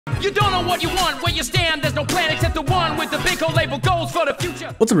You don't know what you want, where you stand. There's no plan except the one with the big old label goals for the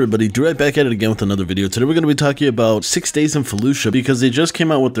future. What's up, everybody? DueRag back at it again with another video. Today we're going to be talking about 6 Days in Fallujah because they just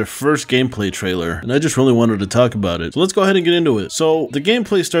came out with their first gameplay trailer, and I just really wanted to talk about it. So let's go ahead and get into it. So the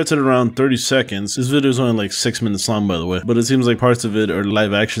gameplay starts at around 30 seconds. This video is only like 6 minutes long, by the way, but it seems like parts of it are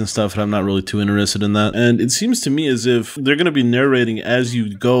live action stuff, and I'm not really too interested in that. And it seems to me as if they're going to be narrating as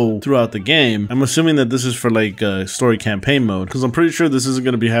you go throughout the game. I'm assuming that this is for like story campaign mode, because I'm pretty sure this isn't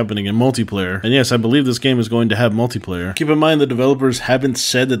going to be happening in multiplayer. And yes, I believe this game is going to have multiplayer. Keep in mind the developers haven't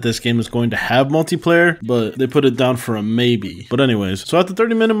said that this game is going to have multiplayer, but they put it down for a maybe. But anyways, so at the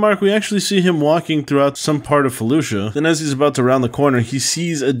 30-minute mark, we actually see him walking throughout some part of Fallujah. Then as he's about to round the corner, he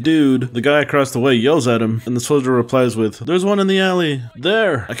sees a dude. The guy across the way yells at him, and the soldier replies with, "There's one in the alley.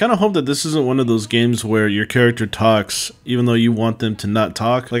 There." I kind of hope that this isn't one of those games where your character talks even though you want them to not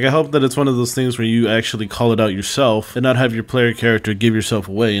talk. Like, I hope that it's one of those things where you actually call it out yourself and not have your player character give yourself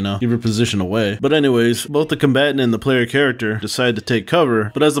away, you know, give your position away. But anyways, both the combatant and the player character decide to take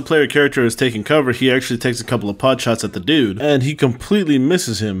cover, but as the player character is taking cover, he actually takes a couple of pot shots at the dude, and he completely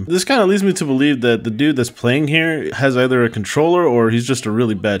misses him. This kind of leads me to believe that the dude that's playing here has either a controller or he's just a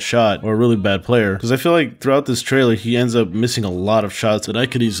really bad shot or a really bad player, because I feel like throughout this trailer he ends up missing a lot of shots that I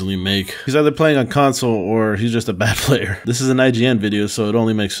could easily make. He's either playing on console or he's just a bad player. This is an IGN video, so it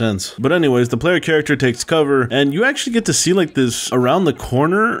only makes sense. But anyways, the player character takes cover, and you actually get to see like this around the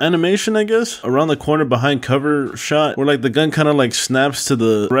corner animation, I guess, around the corner behind cover shot, where like the gun kind of like snaps to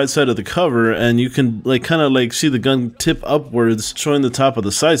the right side of the cover, and you can like kind of like see the gun tip upwards, showing the top of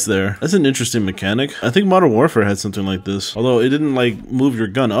the sights there. That's an interesting mechanic. I think Modern Warfare had something like this, although it didn't like move your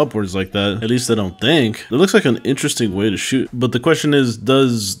gun upwards like that. At least I don't think. It looks like an interesting way to shoot, but the question is,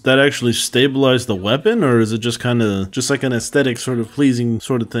 does that actually stabilize the weapon, or is it just kind of just like an aesthetic sort of pleasing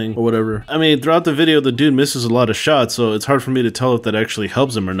sort of thing or whatever? I mean, throughout the video the dude misses a lot of shots, so it's hard for me to tell if that actually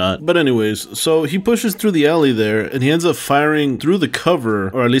helps him or not. But anyways, so he pushes through the alley there, and he ends up firing through the cover,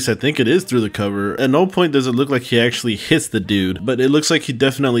 or at least I think it is through the cover. At no point does it look like he actually hits the dude, but it looks like he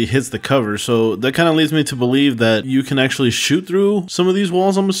definitely hits the cover, so that kind of leads me to believe that you can actually shoot through some of these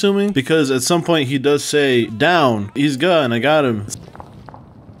walls, I'm assuming, because at some point he does say, "Down, he's gone, I got him."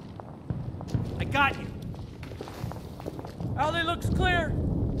 I got you. Alley looks clear.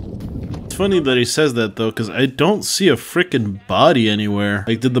 It's funny that he says that though, because I don't see a freaking body anywhere.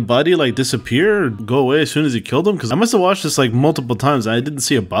 Like, did the body like disappear or go away as soon as he killed him? Because I must have watched this like multiple times and I didn't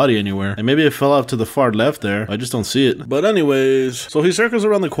see a body anywhere. And maybe it fell off to the far left there. I just don't see it. But anyways, so he circles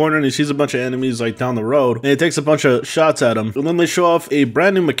around the corner and he sees a bunch of enemies like down the road, and he takes a bunch of shots at them. And then they show off a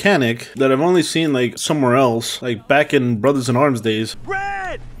brand new mechanic that I've only seen like somewhere else, like back in Brothers in Arms days.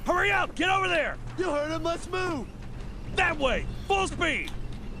 Red! Hurry up! Get over there! You heard him, let's move! That way! Full speed!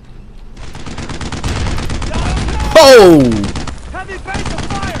 Oh! Heavy base of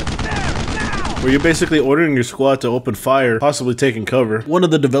fire! There! Now! Where you're basically ordering your squad to open fire, possibly taking cover. One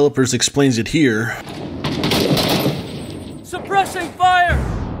of the developers explains it here. Suppressing fire!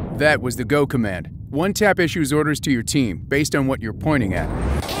 That was the go command. One tap issues orders to your team based on what you're pointing at.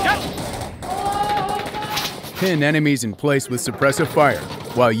 Yep. Pin enemies in place with suppressive fire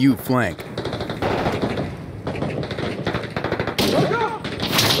while you flank.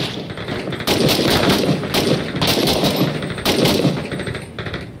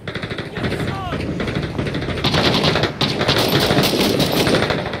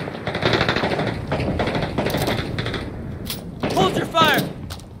 Hold your fire!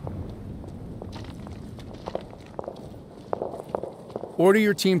 Order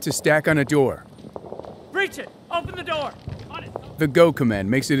your team to stack on a door. Breach it! Open the door! On it! The go command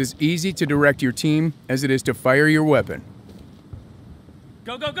makes it as easy to direct your team as it is to fire your weapon.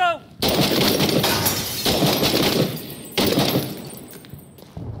 Go, go, go!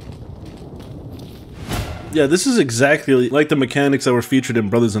 Yeah, this is exactly like the mechanics that were featured in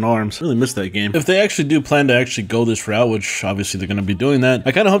Brothers in Arms. I really missed that game. If they actually do plan to actually go this route, which obviously they're going to be doing that,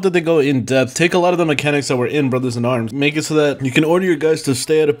 I kind of hope that they go in depth, take a lot of the mechanics that were in Brothers in Arms, make it so that you can order your guys to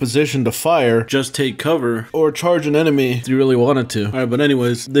stay at a position to fire, just take cover, or charge an enemy if you really wanted to. Alright, but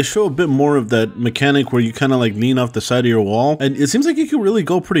anyways, they show a bit more of that mechanic where you kind of like lean off the side of your wall, and it seems like you can really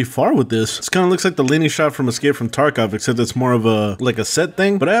go pretty far with this. This kind of looks like the leaning shot from Escape from Tarkov, except it's more of a like a set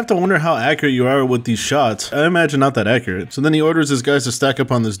thing, but I have to wonder how accurate you are with these shots. shots. I imagine not that accurate. So then he orders his guys to stack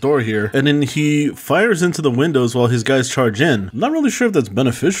up on this door here, and then he fires into the windows while his guys charge in. I'm not really sure if that's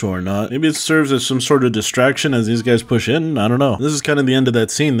beneficial or not. Maybe it serves as some sort of distraction as these guys push in. I don't know. This is kind of the end of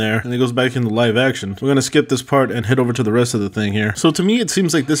that scene there, and it goes back into live action. We're gonna skip this part and head over to the rest of the thing here. So to me, it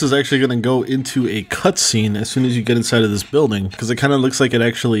seems like this is actually gonna go into a cutscene as soon as you get inside of this building, because it kind of looks like it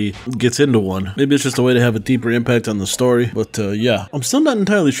actually gets into one. Maybe it's just a way to have a deeper impact on the story, but yeah. I'm still not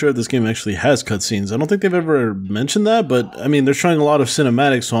entirely sure if this game actually has cutscenes. I don't think they've ever mentioned that, but I mean, they're showing a lot of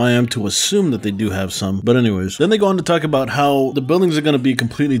cinematics, so I am to assume that they do have some. But anyways, then they go on to talk about how the buildings are going to be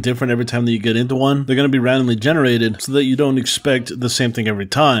completely different every time that you get into one. They're going to be randomly generated so that you don't expect the same thing every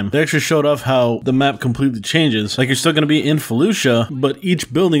time. They actually showed off how the map completely changes. Like, you're still going to be in Fallujah, but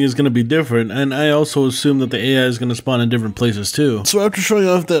each building is going to be different, and I also assume that the AI is going to spawn in different places too. So after showing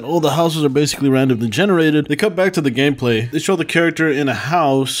off that all the houses are basically randomly generated, they cut back to the gameplay. They show the character in a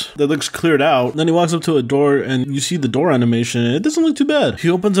house that looks cleared out, then he walks up to a door and you see the door animation, and it doesn't look too bad. He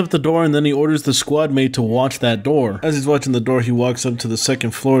opens up the door and then he orders the squad mate to watch that door. As he's watching the door, he walks up to the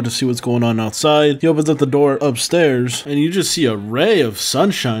second floor to see what's going on outside. He opens up the door upstairs and you just see a ray of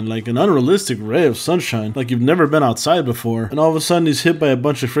sunshine, like an unrealistic ray of sunshine, like you've never been outside before. And all of a sudden he's hit by a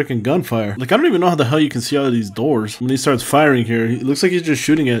bunch of freaking gunfire. Like, I don't even know how the hell you can see out of these doors. When he starts firing here, it looks like he's just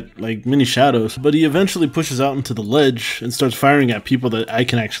shooting at like mini shadows, but he eventually pushes out into the ledge and starts firing at people that I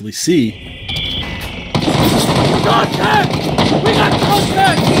can actually see. Contact! We got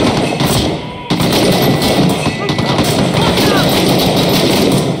contact!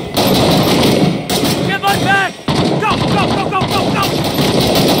 Get my back! Go, go, go, go, go, go!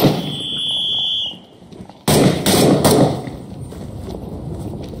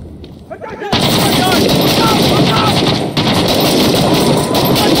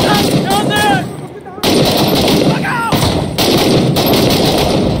 Down there! Look out!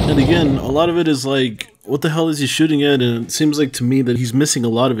 And again, a lot of it is like, what the hell is he shooting at? And it seems like to me that he's missing a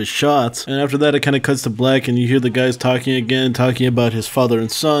lot of his shots. And after that, it kind of cuts to black and you hear the guys talking again, talking about his father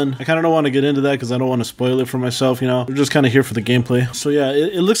and son. I kind of don't want to get into that because I don't want to spoil it for myself, you know. We're just kind of here for the gameplay. So yeah,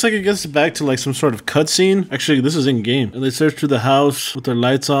 it looks like it gets back to like some sort of cutscene. Actually, this is in game. And they search through the house with their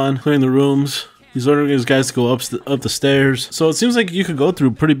lights on, clearing the rooms. He's ordering his guys to go up the stairs. So it seems like you could go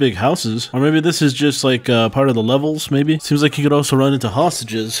through pretty big houses. Or maybe this is just like part of the levels, maybe. Seems like you could also run into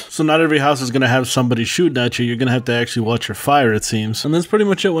hostages. So not every house is going to have somebody shooting at you. You're going to have to actually watch your fire, it seems. And that's pretty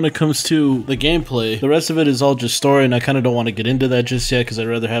much it when it comes to the gameplay. The rest of it is all just story, and I kind of don't want to get into that just yet because I'd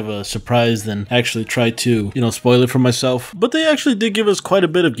rather have a surprise than actually try to, you know, spoil it for myself. But they actually did give us quite a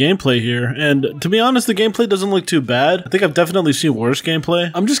bit of gameplay here. And to be honest, the gameplay doesn't look too bad. I think I've definitely seen worse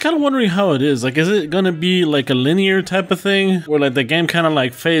gameplay. I'm just kind of wondering how it is. Like, is it gonna be like a linear type of thing where like the game kind of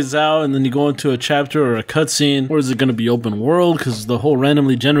like fades out and then you go into a chapter or a cutscene, or is it gonna be open world because the whole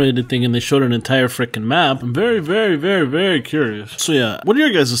randomly generated thing and they showed an entire freaking map? I'm very, very, very, very curious. So yeah, what are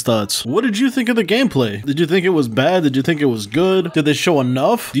your guys' thoughts? What did you think of the gameplay? Did you think it was bad? Did you think it was good? Did they show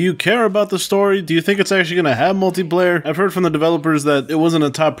enough? Do you care about the story? Do you think it's actually gonna have multiplayer? I've heard from the developers that it wasn't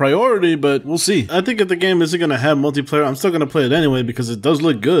a top priority, but we'll see. I think if the game isn't gonna have multiplayer, I'm still gonna play it anyway because it does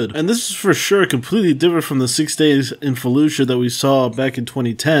look good. And this is for sure completely different from the 6 Days in Fallujah that we saw back in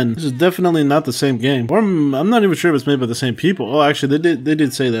 2010. This is definitely not the same game. Or I'm not even sure if it's made by the same people. Oh, actually, they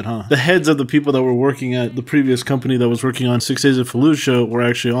did say that, huh? The heads of the people that were working at the previous company that was working on 6 Days in Fallujah were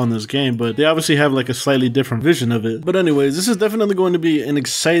actually on this game, but they obviously have like a slightly different vision of it. But anyways, this is definitely going to be an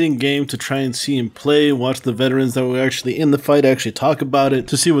exciting game to try and see and play, watch the veterans that were actually in the fight actually talk about it,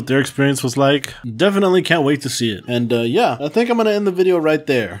 to see what their experience was like. Definitely can't wait to see it. And yeah, I think I'm gonna end the video right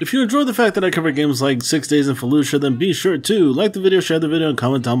there. If you enjoyed the fact that I cover games like 6 Days in Fallujah, then be sure to like the video, share the video, and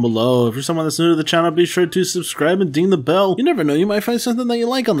comment down below. If you're someone that's new to the channel, be sure to subscribe and ding the bell. You never know, you might find something that you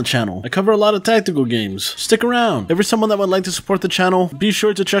like on the channel. I cover a lot of tactical games. Stick around. If you're someone that would like to support the channel, be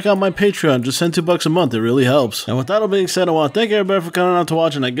sure to check out my Patreon. Just send $2 a month, it really helps. And with that all being said, I want to thank everybody for coming out to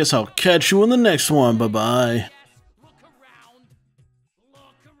watch, and I guess I'll catch you in the next one. Bye bye.